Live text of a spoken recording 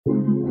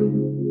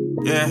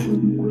Yeah.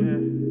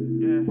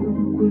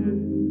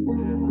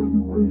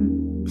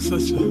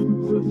 Such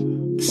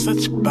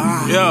a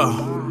vibe.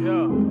 Yeah.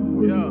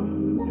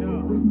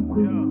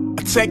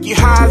 I take you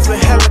high as a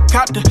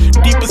helicopter,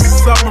 deep as a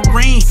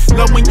submarine.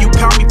 Love when you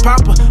call me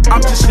Papa,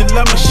 I'm just a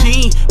love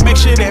machine. Make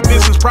sure that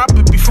business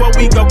proper before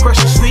we go crush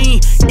the scene.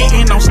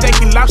 Eating on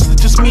steak and lobster,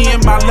 just me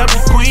and my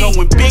lovely queen.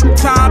 Going big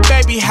time,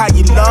 baby, how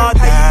you love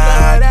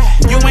that?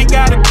 You ain't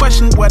got a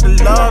question where the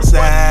love's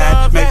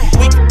at. Maybe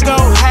we could go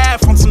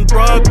half on some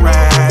drug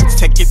rats.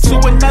 Take it to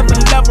another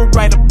level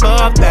right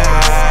above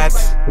that.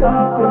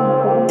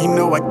 You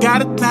know I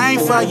got a thing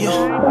for you.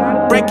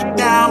 Break it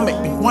down, make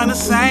me wanna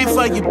sing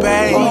for you,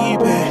 baby.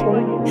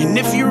 And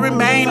if you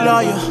remain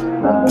loyal,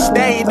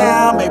 stay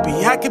down, maybe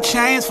I could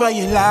change for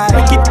you. Like,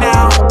 break it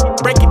down,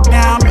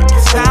 make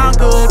it sound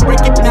good.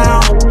 Break it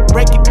down,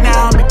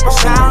 make it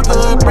sound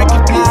good. Break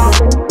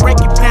it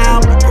down,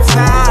 make it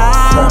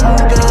sound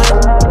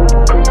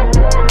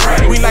good.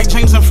 We like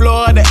James and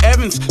Florida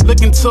Evans,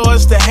 looking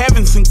towards the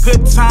heavens. In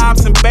good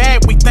times and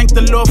bad, we thank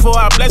the Lord for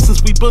our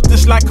blessings. We built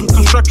this like a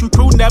construction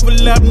crew, never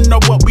let them know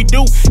what we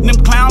do. And them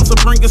clowns will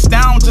bring us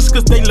down just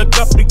cause they look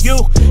up to you.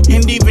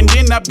 And even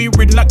then I be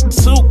reluctant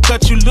to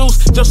cut you loose,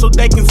 just so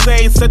they can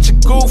say it's such a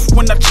goof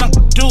when I chunk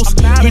the deuce.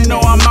 You know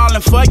I'm all in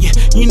for you,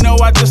 you know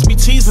I just be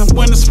teasing.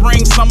 Winter,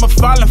 spring, summer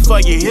falling for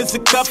you. Is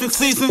it cuffing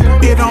season?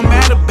 It don't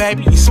matter,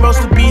 baby, you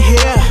supposed to be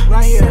here,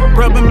 right here.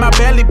 Rubbing my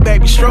belly,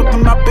 baby,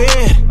 stroking my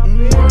bed.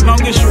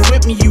 Long as you're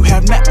with me, you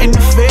have nothing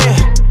to fear.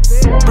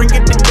 Bring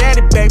it to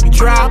daddy, baby,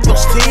 dry up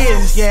those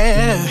tears,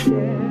 yeah.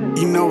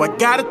 You know I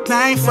got a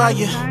thing for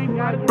you.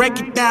 Break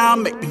it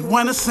down, make me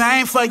wanna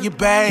sing for you,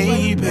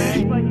 baby.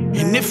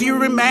 And if you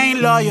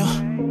remain loyal,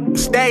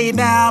 stay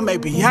down,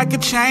 maybe I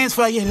could change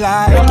for you.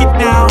 Like, break it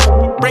down,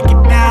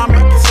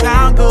 make it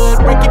sound good.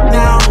 Break it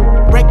down,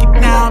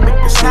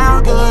 make it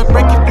sound good.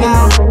 Break it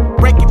down, make it sound good.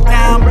 Break it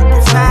down, make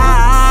it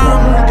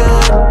sound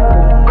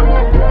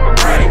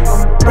good.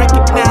 Break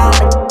it down,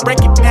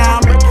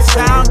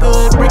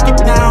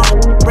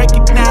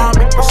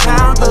 make it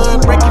sound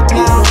good. Break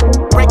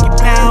it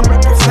down,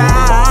 make it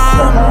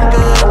sound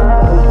good.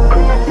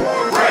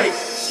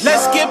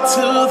 Let's get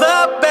to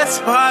the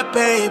best part,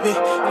 baby.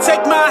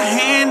 Take my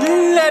hand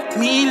and let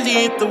me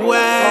lead the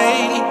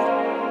way.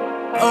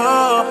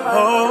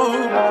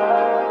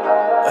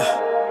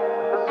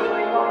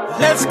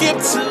 Let's get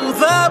to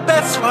the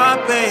best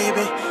part,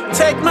 baby.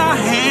 Take my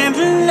hand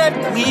and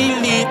let me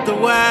lead the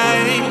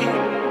way.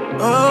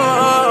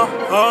 Oh.